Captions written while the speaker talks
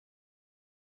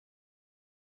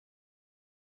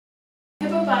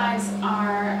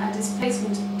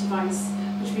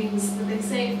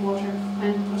save water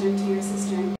when put into your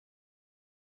cistern.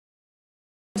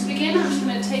 To begin, I'm just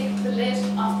going to take the lid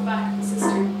off the back of the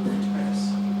cistern.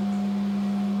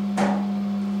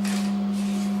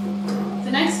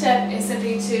 The next step is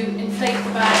simply to inflate the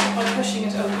bag by pushing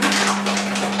it open,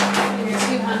 putting your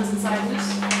two hands inside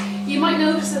it. You might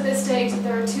notice at this stage that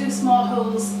there are two small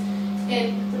holes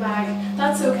in the bag.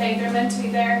 That's okay, they're meant to be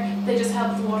there, they just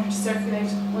help the water to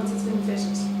circulate once it's been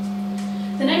fitted.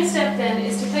 The next step then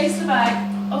is to place the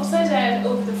bag upside down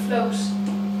over the float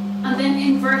and then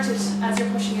invert it as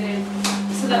you're pushing it in,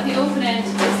 so that the open end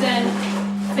is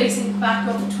then facing back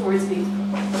up towards me.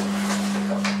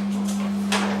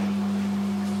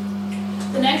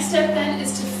 The next step then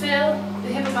is to fill the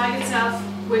Hippo Bag itself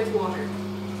with water.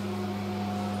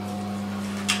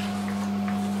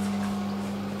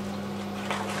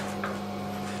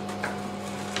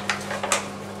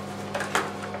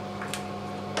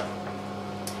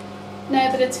 Now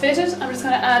that it's fitted, I'm just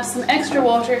going to add some extra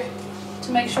water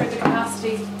to make sure the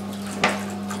capacity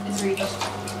is reached.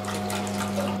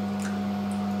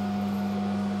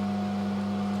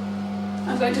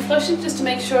 I'm going to flush it just to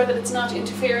make sure that it's not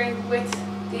interfering with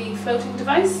the floating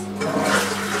device.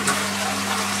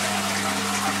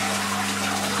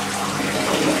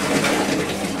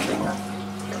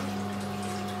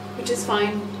 Which is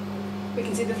fine. We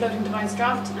can see the floating device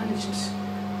dropped and it should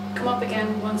come up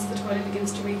again once the toilet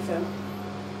begins to refill.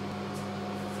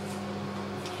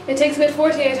 It takes about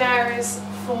 48 hours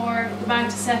for the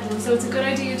bag to settle, so it's a good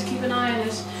idea to keep an eye on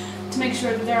it to make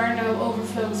sure that there are no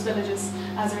overflow spillages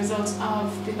as a result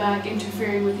of the bag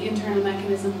interfering with the internal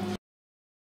mechanism.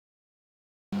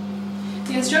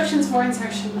 The instructions for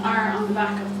insertion are on the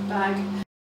back of the bag.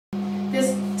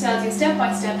 This tells you step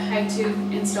by step how to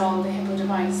install the Hippo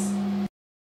device.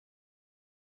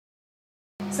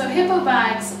 So Hippo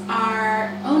bags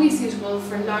are only suitable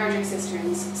for larger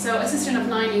cisterns. So a cistern of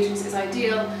 9 litres is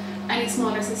ideal. Any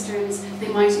smaller cisterns, they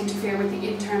might interfere with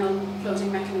the internal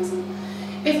floating mechanism.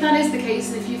 If that is the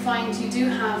case, and if you find you do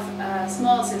have a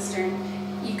small cistern,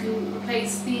 you can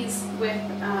replace these with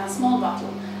a small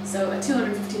bottle. So a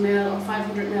 250ml or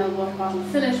 500ml water bottle,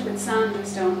 fill it with sand or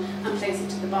stone and place it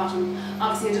to the bottom.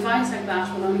 Obviously a device like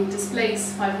that will only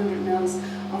displace 500ml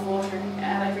of water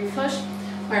at every flush,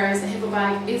 whereas the Hippo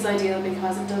Bag is ideal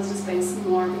because it does displace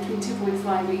more, between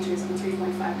 2.5 litres and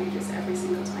 3.5 litres every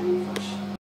single time you flush.